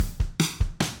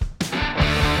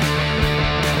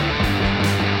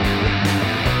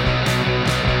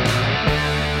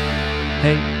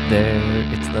Hey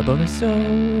there, it's the bonus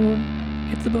zone.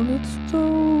 It's the bonus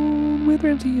zone with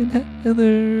Ramsey and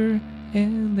Heather.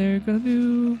 And they're gonna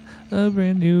do a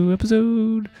brand new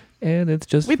episode. And it's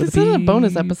just Wait, for this the isn't a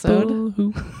bonus episode. people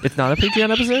who... It's not a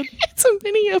Patreon episode? It's a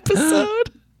mini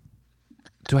episode.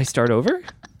 Do I start over?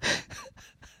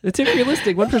 It's if you're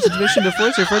listening. One person's mission to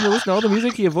force your friend to listen to all the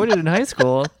music he avoided in high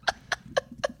school.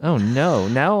 Oh no!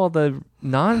 Now all the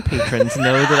non-patrons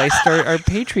know that I start our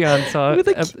Patreon song with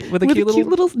a cute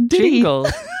little ditty. jingle.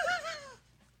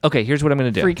 Okay, here's what I'm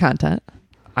going to do. Free content.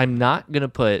 I'm not going to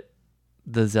put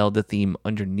the Zelda theme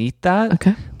underneath that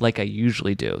Okay. like I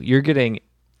usually do. You're getting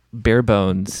bare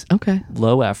bones, Okay.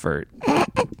 low effort.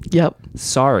 Yep.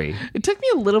 Sorry. It took me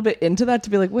a little bit into that to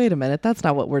be like, wait a minute, that's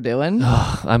not what we're doing.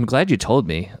 I'm glad you told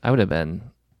me. I would have been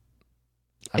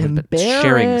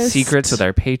sharing Embarrassed. secrets with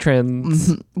our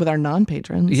patrons. With our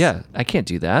non-patrons. Yeah, I can't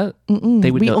do that. Mm-mm. They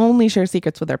would we know. only share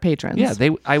secrets with our patrons. Yeah,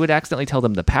 I would accidentally tell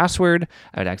them the password.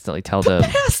 I would accidentally tell them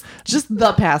Just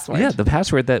the password. yeah, the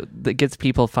password that gets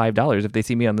people $5 if they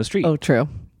see me on the street. Oh, true.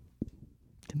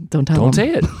 Don't tell Don't them. say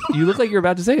it. You look like you're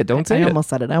about to say it. Don't say I it. almost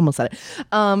said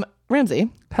it. Ramsey,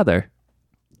 Heather.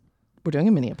 we're doing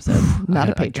a mini episode, not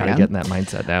a I gotta Patreon. get in that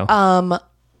mindset now.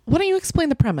 Why don't you explain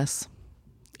the premise?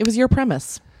 It was your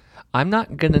premise. I'm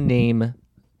not gonna name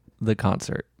the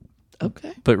concert,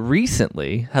 Okay. but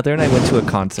recently Heather and I went to a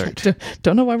concert.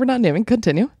 Don't know why we're not naming.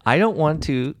 Continue. I don't want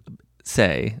to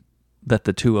say that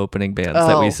the two opening bands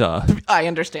that we saw I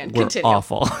understand. were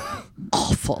awful.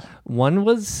 Awful. One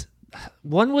was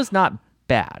not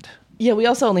bad. Yeah, we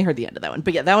also only heard the end of that one.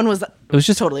 But yeah, that one was It was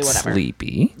just totally whatever.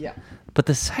 sleepy. Yeah. But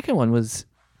the second one was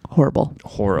Horrible.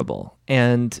 horrible.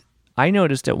 And I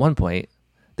noticed at one point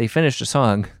they finished a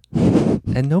song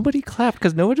and nobody clapped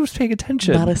because nobody was paying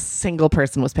attention. Not a single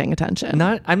person was paying attention.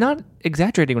 I'm not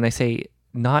exaggerating when I say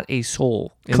not a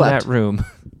soul in Clapped. that room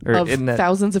or of in that.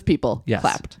 thousands of people Yes.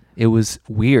 clapped. It was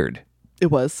weird. It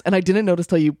was. And I didn't notice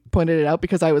till you pointed it out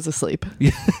because I was asleep.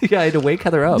 Yeah, I had to wake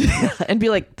Heather up. And be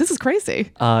like, this is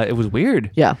crazy. It was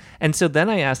weird. Yeah. And so then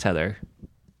I asked Heather,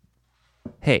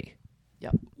 hey,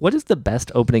 Yep. what is the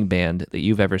best opening band that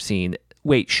you've ever seen?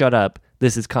 Wait, shut up.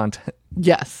 This is content.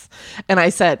 Yes. And I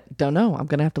said, don't know. I'm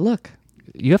going to have to look.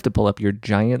 You have to pull up your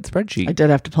giant spreadsheet. I did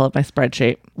have to pull up my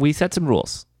spreadsheet. We set some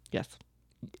rules. Yes.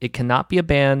 It cannot be a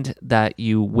band that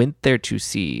you went there to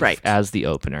see Right. as the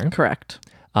opener. Correct.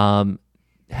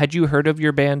 Had you heard of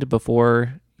your band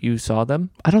before you saw them?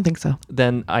 I don't think so.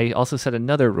 Then I also set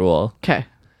another rule Okay.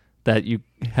 that you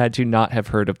had to not have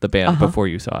heard of the band before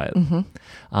you saw it.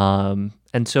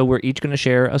 And so we're each going to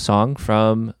share a song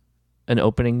from an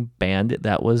opening band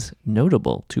that was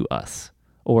notable to us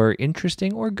or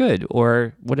interesting or good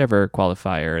or whatever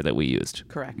qualifier that we used.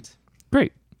 Correct.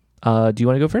 Great. Do you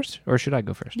want to go first or should I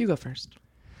go first? You go first.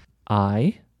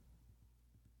 I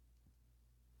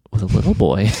was a little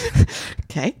boy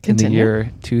Okay. in the Continue.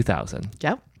 year 2000.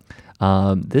 Yep.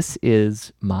 This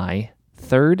is my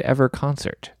third ever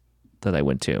concert that I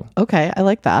went to. Okay. I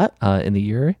like that. In the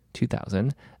year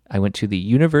 2000, I went to the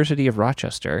University of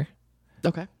Rochester.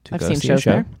 Okay. To I've go seen see a shows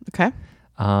show. there. Okay.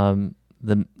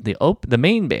 The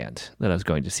main band that I was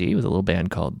going to see was a little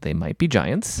band called They Might Be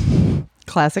Giants.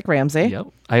 Classic Ramsey. Yep.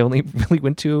 I only really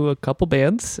went to a couple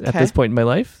bands at Okay. this point in my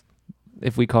life,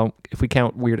 if we count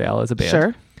Weird Al as a band.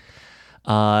 Sure.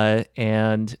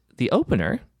 And the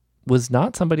opener was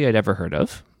not somebody I'd ever heard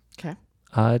of. Okay.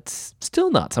 It's still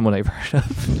not someone I've heard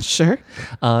of. Sure.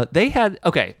 They had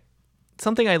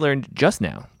something I learned just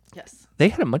now. Yes. They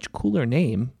had a much cooler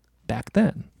name back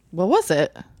then. What was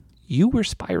it? You Were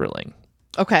Spiraling.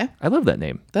 Okay. I love that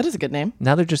name. That is a good name.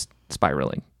 Now they're just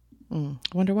spiraling. I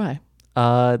wonder why.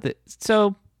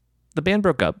 So the band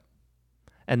broke up,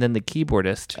 and then the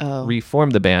keyboardist Oh.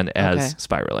 reformed the band as Okay.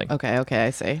 Spiraling. Okay. Okay. I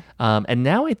see. And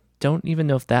now I don't even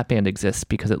know if that band exists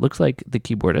because it looks like the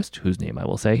keyboardist, whose name I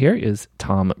will say here, is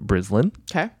Tom Brislin.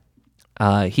 Okay.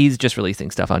 He's just releasing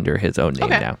stuff under his own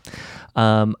name Okay.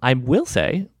 now. I will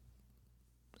say,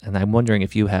 and I'm wondering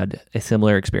if you had a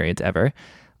similar experience ever,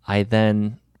 I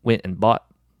then went and bought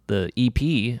the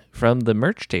EP from the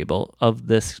merch table of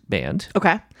this band,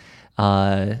 Okay.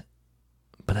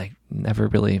 but I never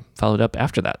really followed up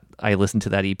after that. I listened to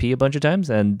that EP a bunch of times,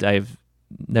 and I've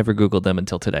never Googled them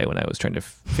until today when I was trying to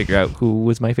figure out who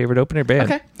was my favorite opener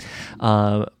band. Okay.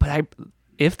 But I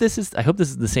hope this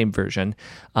is the same version.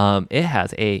 It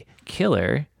has a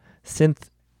killer synth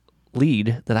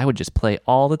lead that I would just play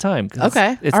all the time. 'Cause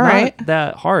Okay, It's all not right.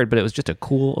 that hard, but it was just a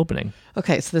cool opening.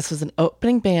 Okay. So this was an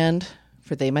opening band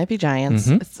for They Might Be Giants.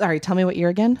 Mm-hmm. Sorry. Tell me what year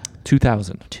again?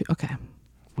 2000. Okay.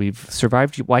 We've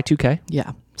survived Y2K.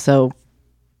 Yeah. So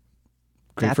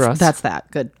Great for us. That's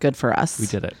that. Good for us. We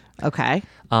did it. Okay.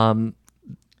 Um,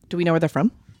 Do we know where they're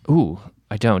from? ooh,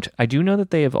 I don't. I do know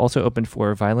that they have also opened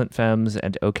for Violent Femmes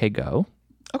and OK Go.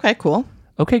 Okay, cool.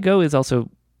 OK Go is also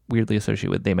weirdly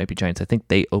associated with They Might Be Giants. I think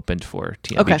they opened for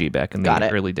TMBG back in the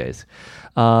early days.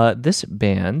 This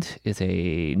band is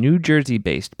a New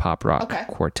Jersey-based pop rock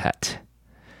quartet.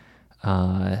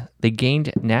 They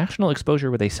gained national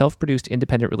exposure with a self-produced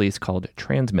independent release called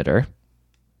Transmitter,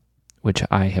 which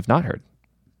I have not heard.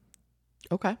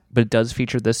 Okay. But it does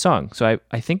feature this song. So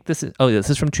I think this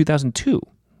is from 2002.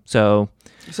 So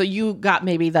you got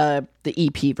maybe the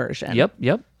EP version.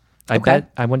 Yep.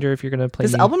 I wonder if you're going to play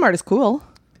this album art is cool.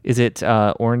 Is it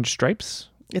Orange Stripes?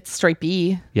 It's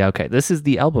stripey. Yeah, okay. This is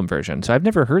the album version. So I've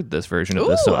never heard this version of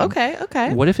this song.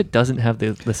 Okay. What if it doesn't have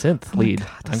the synth lead? God,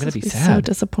 I'm going to be sad. So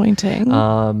disappointing.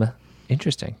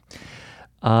 Interesting.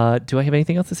 Do I have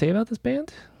anything else to say about this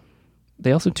band?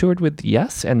 They also toured with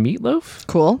Yes and Meatloaf.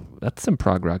 Cool. That's some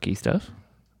prog rocky stuff.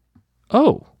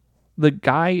 Oh, the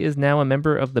guy is now a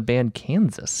member of the band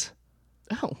Kansas.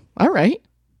 Oh, all right.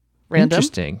 Random.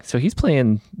 Interesting. So he's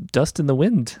playing Dust in the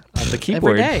Wind on the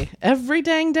keyboard. Every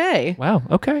dang day. Wow.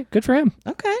 Okay. Good for him.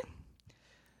 Okay.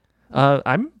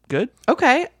 I'm good.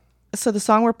 Okay. So the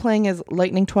song we're playing is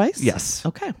Lightning Twice? Yes.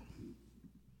 Okay.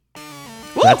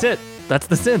 Woo! That's it. That's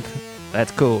the synth.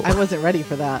 That's cool. I wasn't ready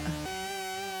for that.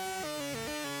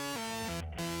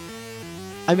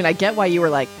 I mean, I get why you were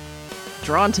like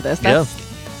drawn to this.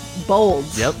 That's bold.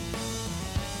 Yep.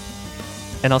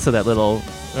 And also that little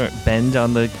bend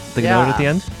on the note at the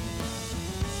end.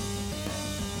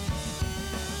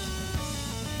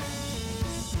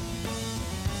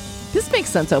 This makes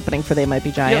sense opening for They Might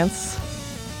Be Giants. Yep.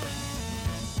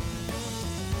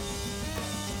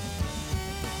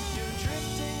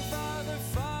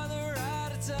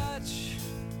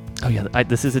 Oh yeah,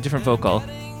 this is a different vocal.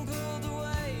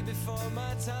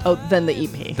 Oh, than the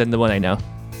EP. Than the one I know.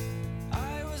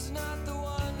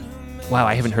 Wow,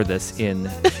 I haven't heard this in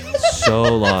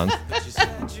so long.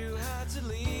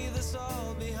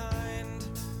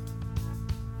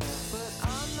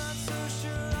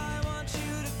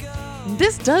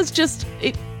 This does just...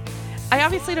 I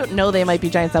obviously don't know They Might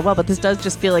Be Giants that well, but this does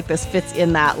just feel like this fits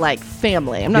in that like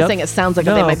family. I'm not saying it sounds like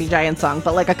a They Might Be Giants song,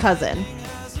 but like a cousin.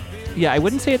 Yeah, I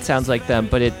wouldn't say it sounds like them,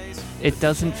 but it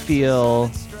doesn't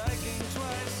feel...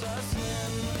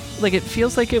 Like, it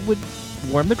feels like it would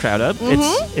warm the crowd up.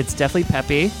 Mm-hmm. It's definitely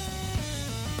peppy.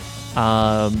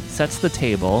 Sets the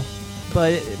table,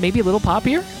 but maybe a little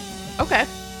poppier. Okay.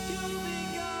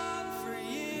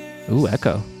 Ooh,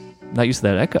 echo. Not used to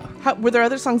that echo. Were there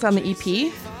other songs on the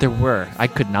EP? There were. I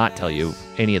could not tell you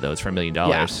any of those for $1 million.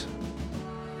 Yeah.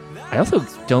 I also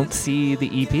don't see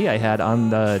the EP I had on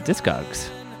the Discogs.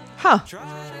 Huh.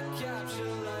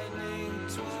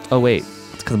 Oh, wait.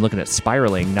 It's because I'm looking at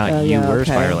Spiraling, not You Were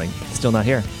Spiraling. Still not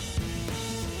here.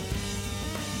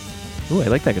 Ooh, I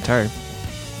like that guitar.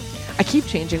 I keep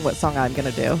changing what song I'm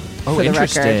going to do. Oh, for the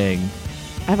interesting. Record.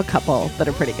 I have a couple that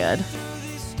are pretty good.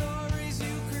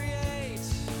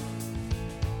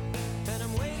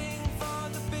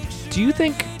 Do you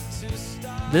think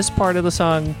this part of the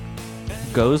song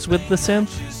goes with the synth?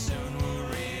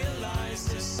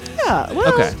 Yeah,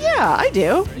 well, yeah, I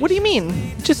do. What do you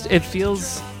mean? Just, it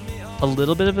feels a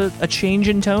little bit of a change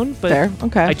in tone, but fair.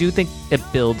 Okay. I do think it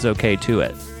builds okay to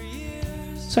it.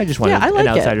 So I just wanted an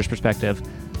outsider's perspective.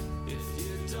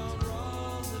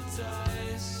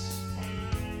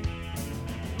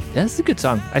 Yeah, this is a good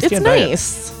song. I stand by it.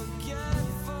 It's nice.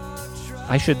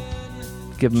 I should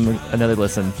give them another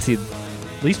listen. See,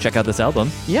 at least check out this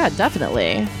album. Yeah,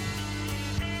 definitely.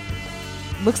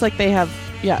 Looks like they have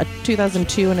a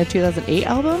 2002 and a 2008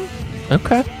 album.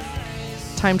 Okay.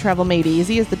 Time Travel Made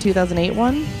Easy is the 2008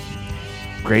 one.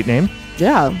 Great name.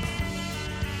 Yeah.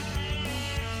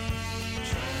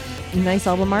 Nice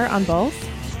album art on both.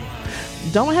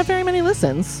 Don't have very many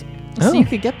listens, so you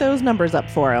could get those numbers up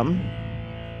for them.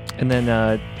 And then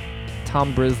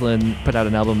Tom Brislin put out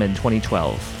an album in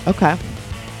 2012. Okay.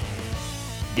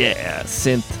 Yeah,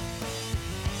 synth.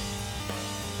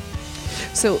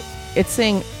 So it's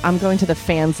saying I'm going to the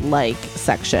fans like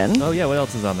section. Oh yeah, what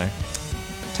else is on there?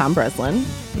 Tom Breslin.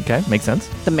 Okay, makes sense.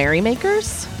 The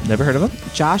Merrymakers. Never heard of them.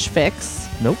 Josh Fix.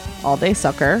 Nope. All Day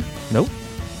Sucker. Nope.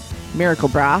 Miracle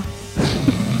Bra.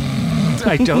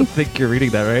 I don't think you're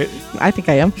reading that right. I think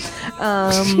I am.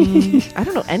 I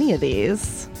don't know any of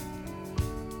these.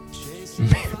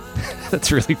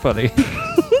 That's really funny.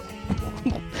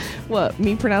 What,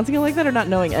 me pronouncing it like that or not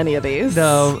knowing any of these?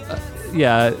 No,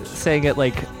 yeah, saying it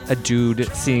like a dude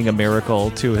seeing a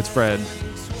miracle to his friend.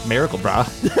 Miracle Bra.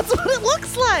 That's what it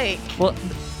looks like. Well,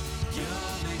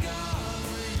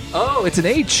 oh, it's an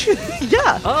H.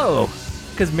 Yeah. Oh,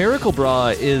 because Miracle Bra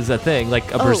is a thing,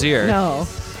 like a brassiere. No.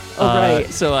 Oh, right.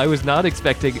 So I was not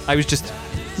expecting. I was just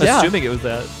assuming it was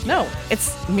that. No,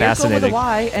 it's Miracle with a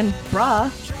Y and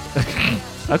bra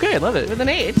Okay, I love it. with an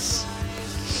H.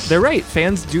 They're right.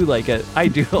 Fans do like it. I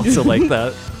do also like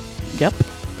that. Yep.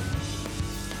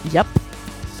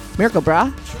 Miracle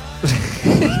bra.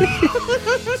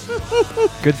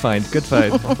 Good find.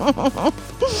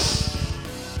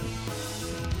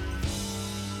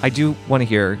 I do want to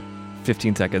hear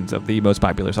 15 seconds of the most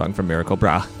popular song from Miracle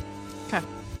Bra. Okay.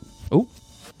 Oh,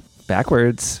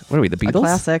 backwards. What are we, the Beatles? A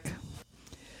classic.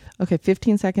 Okay,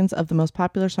 15 seconds of the most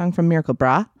popular song from Miracle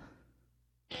Bra.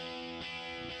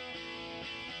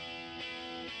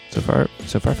 So far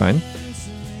fine.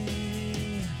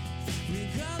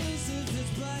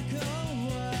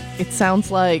 It sounds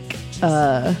like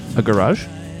a garage?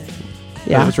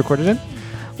 Yeah. That it was recorded in?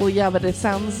 Well, yeah, but it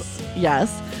sounds,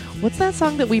 yes. What's that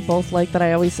song that we both like that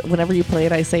I always, whenever you play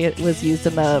it, I say it was used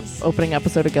in the opening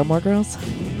episode of Gilmore Girls?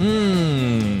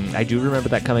 I do remember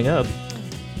that coming up.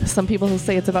 Some people who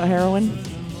say it's about heroin.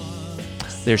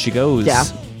 There she goes. Yeah.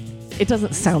 It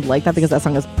doesn't sound like that because that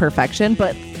song is perfection,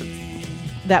 but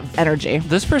that energy.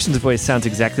 This person's voice sounds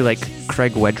exactly like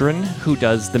Craig Wedren, who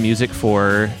does the music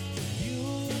for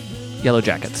Yellow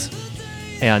Jackets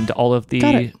and all of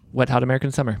the Wet Hot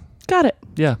American Summer. Got it.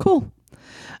 Yeah. Cool.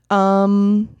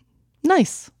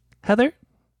 Nice. Heather,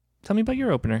 tell me about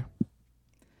your opener.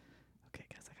 Okay,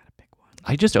 guys, I gotta pick one.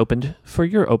 I just opened for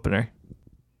your opener.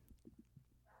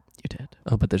 You did.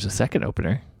 Oh, but there's a second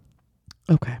opener.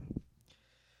 Okay.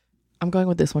 I'm going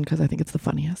with this one because I think it's the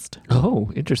funniest.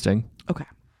 Oh, interesting. Okay.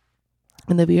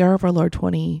 In the year of our Lord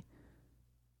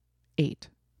 2008.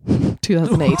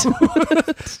 2008.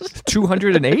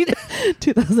 208?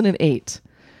 2008.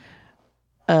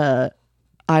 I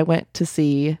went to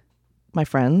see my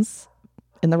friends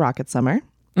in the Rocket Summer,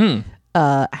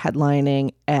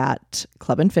 headlining at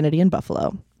Club Infinity in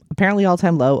Buffalo. Apparently All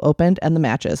Time Low opened and the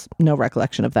Matches. No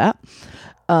recollection of that.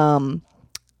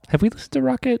 Have we listened to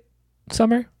Rocket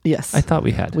Summer? Yes. I thought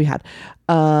we had. We had.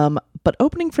 But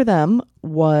opening for them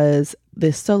was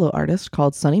this solo artist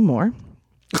called Sonny Moore.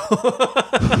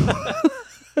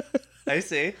 I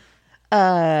see.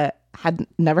 Had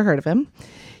never heard of him.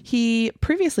 He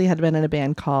previously had been in a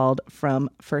band called From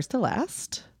First to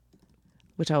Last,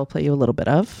 which I will play you a little bit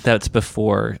of. That's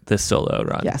before this solo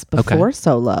run. Yes, before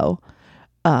solo.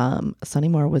 Sonny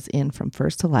Moore was in From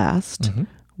First to Last,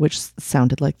 which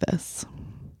sounded like this.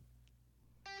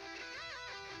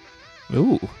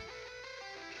 Ooh.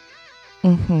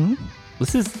 Mm-hmm.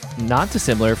 This is not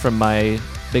dissimilar from my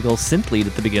big ol' synth lead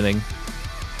at the beginning.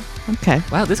 Okay.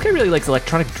 Wow, this guy really likes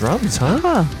electronic drums, huh?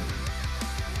 Huh.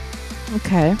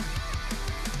 Okay.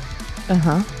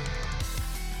 Uh-huh.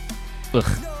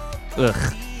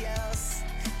 Ugh.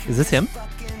 Is this him?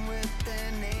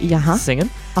 Yeah. Singing?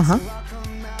 Uh-huh.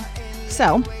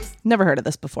 So, never heard of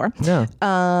this before. No.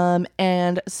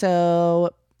 And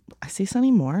so I see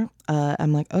Sonny Moore.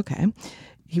 I'm like, okay.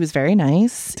 He was very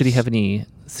nice. Did he have any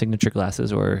signature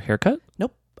glasses or haircut?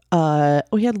 Nope.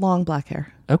 He had long black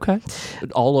hair. Okay.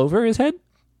 All over his head?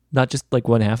 Not just like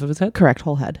one half of his head? Correct,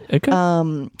 whole head. Okay.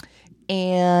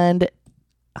 And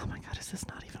oh my God, is this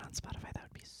not even on Spotify? That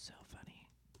would be so funny.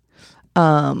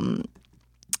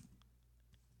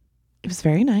 It was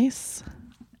very nice.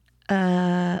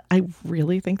 I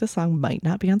really think the song might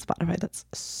not be on Spotify. That's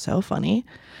so funny.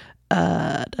 Do you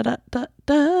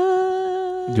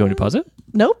want me to pause it?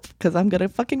 Nope, because I'm gonna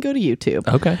fucking go to YouTube.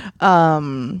 Okay.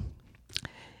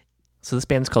 So this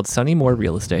band's called Sonny Moore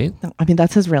Real Estate. No, I mean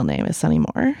that's his real name is Sonny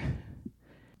Moore.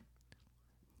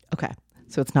 Okay,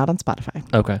 so it's not on Spotify.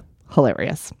 Okay.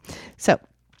 Hilarious. So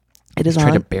it is trying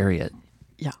on. to bury it.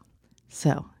 Yeah.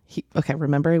 So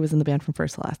remember he was in the band From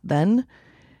First to Last. Then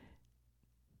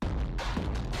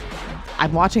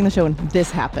I'm watching the show and this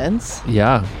happens.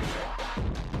 Yeah.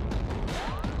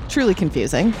 Truly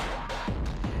confusing.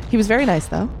 He was very nice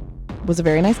though. Was a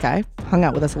very nice guy. Hung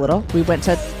out with us a little. We went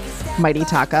to Mighty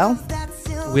Taco.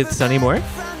 With Sonny Moore?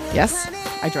 Yes,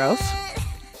 I drove.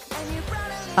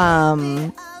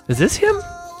 Is this him?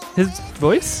 His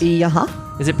voice? Yeah.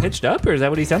 Is it pitched up or is that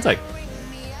what he sounds like?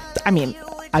 I mean,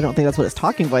 I don't think that's what his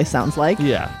talking voice sounds like.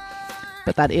 Yeah.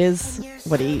 But that is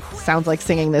what he sounds like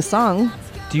singing this song.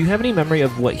 Do you have any memory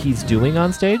of what he's doing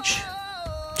on stage?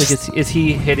 Like, is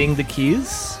he hitting the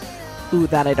keys? Ooh,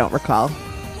 that I don't recall.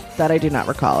 That I do not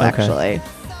recall, actually.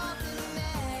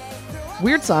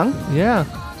 Weird song. Yeah.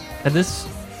 And this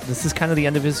is kind of the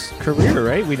end of his career,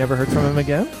 right? We never heard from him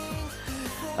again.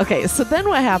 Okay, so then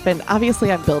what happened?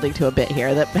 Obviously, I'm building to a bit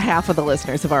here that half of the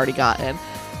listeners have already gotten.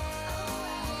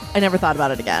 I never thought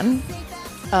about it again.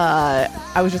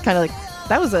 I was just kind of like,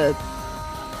 That was a...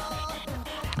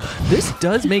 This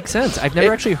does make sense. I've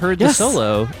never actually heard the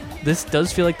solo. This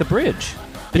does feel like the bridge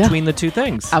between the two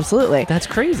things. Absolutely. That's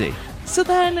crazy. So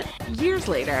then, years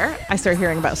later, I start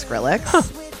hearing about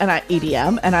Skrillex and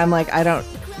EDM, and I'm like,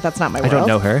 that's not my world. I don't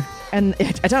know her. And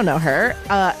I don't know her.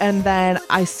 And then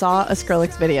I saw a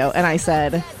Skrillex video, and I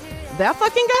said, that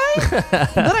fucking guy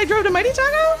that I drove to Mighty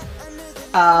Taco?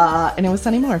 And it was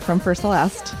Sonny Moore from First to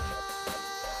Last.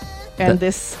 And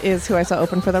this is who I saw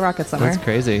open for the Rocket Summer. That's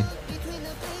crazy.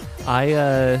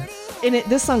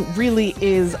 This song really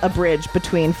is a bridge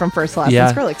between From First to Last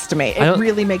and Skrillex to me. It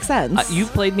really makes sense.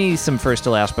 You've played me some First to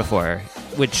Last before,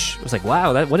 which was like,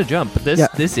 wow, what a jump. But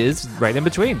this is right in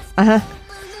between. I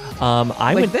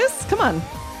went this? Come on.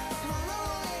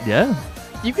 Yeah.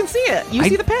 You can see it. You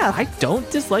see the path. I don't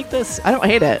dislike this. I don't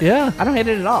hate it. Yeah. I don't hate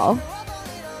it at all.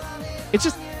 It's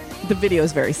just, the video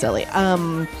is very silly.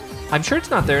 I'm sure it's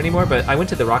not there anymore, but I went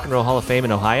to the Rock and Roll Hall of Fame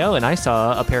in Ohio, and I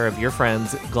saw a pair of your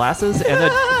friend's glasses and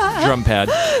a drum pad.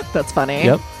 That's funny.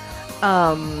 Yep.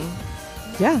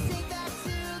 Yeah.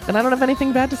 And I don't have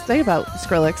anything bad to say about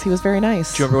Skrillex. He was very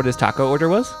nice. Do you remember what his taco order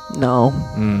was? No.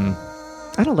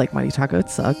 I don't like Mighty Taco. It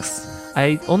sucks.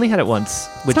 I only had it once,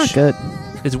 which it's not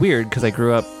good. Is weird because I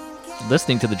grew up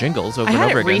listening to the jingles over and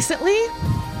over again. Recently?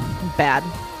 Bad.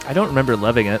 I don't remember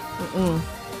loving it.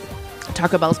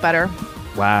 Taco Bell's better.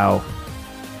 Wow.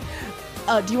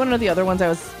 Do you want to know the other ones I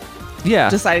was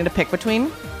deciding to pick between?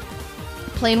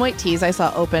 Plain White Tees I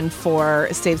saw open for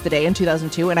Saves the Day in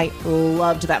 2002, and I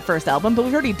loved that first album, but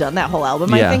we've already done that whole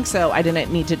album, I think, so I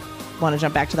didn't need to want to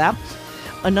jump back to that.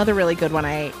 Another really good one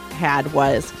I had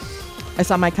was I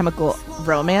saw My Chemical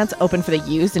Romance open for The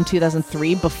Used in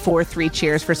 2003 before 3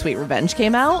 Cheers for Sweet Revenge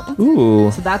came out.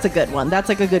 Ooh. So that's a good one. That's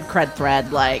like a good cred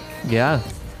thread, like,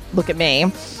 look at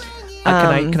me.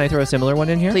 Can I throw a similar one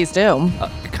in here? Please do.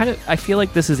 I feel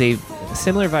like this is a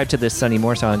similar vibe to this Sonny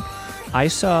Moore song. I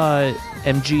saw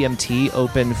MGMT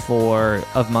open for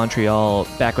Of Montreal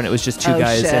back when it was just two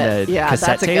guys in a cassette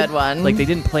that's a tape. good one. Like, they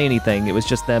didn't play anything. It was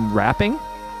just them rapping.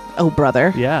 Oh,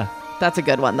 brother. Yeah. That's a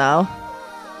good one, though.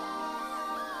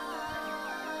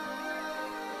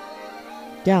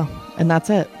 Yeah, and that's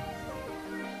it.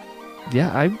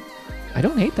 Yeah, I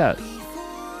don't hate that.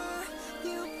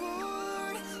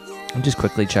 I'm just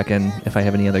quickly checking if I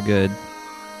have any other good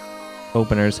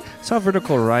openers. Saw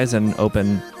Vertical Horizon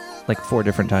open like 4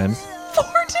 different times. 4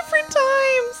 different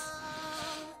times?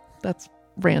 That's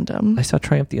random. I saw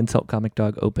Triumph the Insult Comic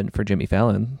Dog open for Jimmy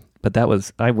Fallon, but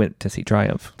I went to see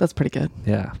Triumph. That's pretty good.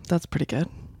 Yeah. That's pretty good.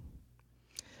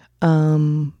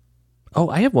 Oh,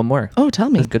 I have one more. Oh, tell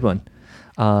me. That's a good one.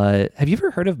 Have you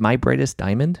ever heard of My Brightest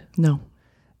Diamond? No.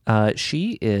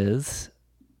 She is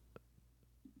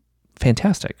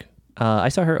fantastic. I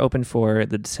saw her open for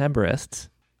the Decemberists.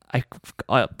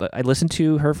 I listened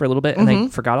to her for a little bit and I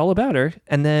forgot all about her.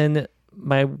 And then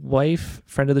my wife,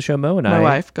 friend of the show, Mo, and My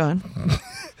wife, go on.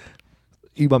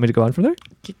 You want me to go on from there?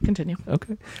 Continue.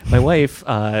 Okay. My wife,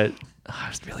 I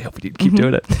was really hoping you'd keep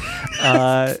doing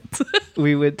it.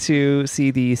 We went to see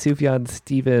the Sufjan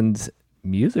Stevens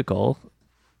musical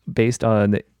based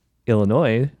on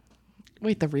Illinois.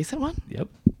 Wait, the recent one? Yep.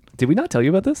 Did we not tell you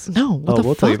about this? No.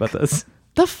 We'll tell you about this.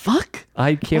 The fuck?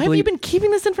 I can't believe... Why have you been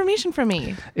keeping this information from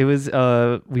me? It was,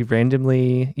 we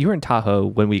randomly... You were in Tahoe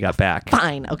when we got back.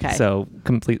 Fine, okay. So,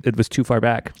 it was too far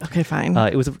back. Okay, fine.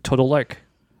 It was a total lark,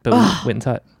 but we went and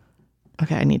saw it.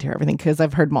 Okay, I need to hear everything because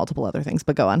I've heard multiple other things,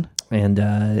 but go on. And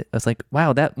I was like,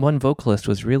 wow, that one vocalist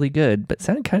was really good, but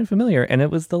sounded kind of familiar. And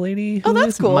it was the lady who that's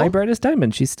is cool. My Brightest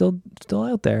Diamond. She's still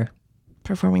out there.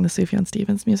 Performing the Sufjan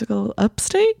Stevens musical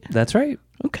Upstate? That's right.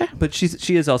 Okay. But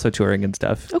she is also touring and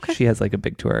stuff. Okay. She has like a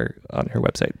big tour on her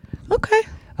website. Okay.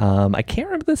 I can't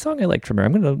remember the song I liked from her.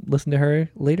 I'm going to listen to her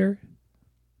later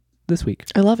this week.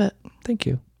 I love it. Thank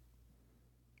you.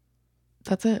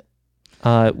 That's it.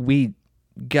 We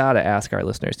got to ask our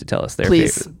listeners to tell us their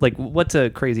Please. favorite. Like, what's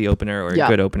a crazy opener or a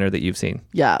good opener that you've seen?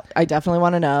 Yeah, I definitely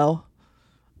want to know.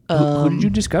 Who did you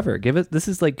discover? This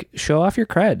is like, show off your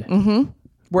cred. Mm-hmm.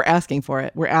 We're asking for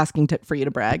it. We're asking for you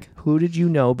to brag. Who did you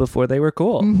know before they were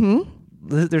cool? Mm-hmm.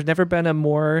 There's never been a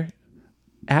more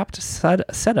apt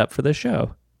setup for this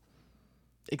show.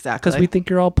 Exactly. Because we think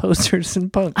you're all posters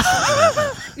and punks.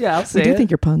 Yeah, I'll say We do think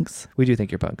you're punks. We do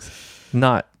think you're punks.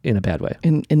 Not in a bad way.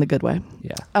 In the good way.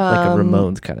 Yeah. Like a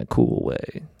Ramones kind of cool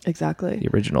way. Exactly. The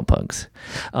original punks.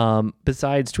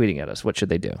 Besides tweeting at us, what should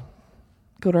they do?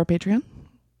 Go to our Patreon.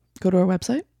 Go to our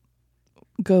website.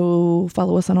 Go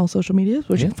follow us on all social medias,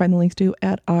 which you can find the links to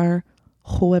at our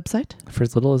whole website. For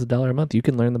as little as $1 a month, you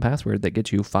can learn the password that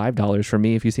gets you $5 from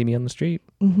me if you see me on the street.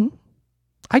 Mm-hmm.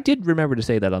 I did remember to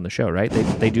say that on the show, right?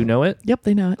 They do know it? Yep,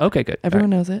 they know it. Okay, good. Everyone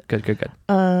knows it. Good.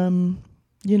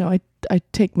 You know, I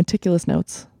take meticulous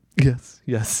notes.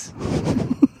 Yes.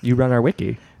 You run our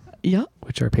wiki. Yeah.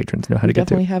 Which our patrons know how to get to.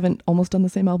 Definitely haven't almost done the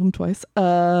same album twice.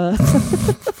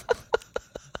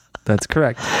 That's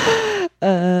correct.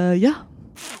 Yeah.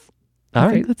 All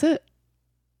right. That's it.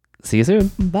 See you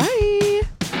soon. Bye.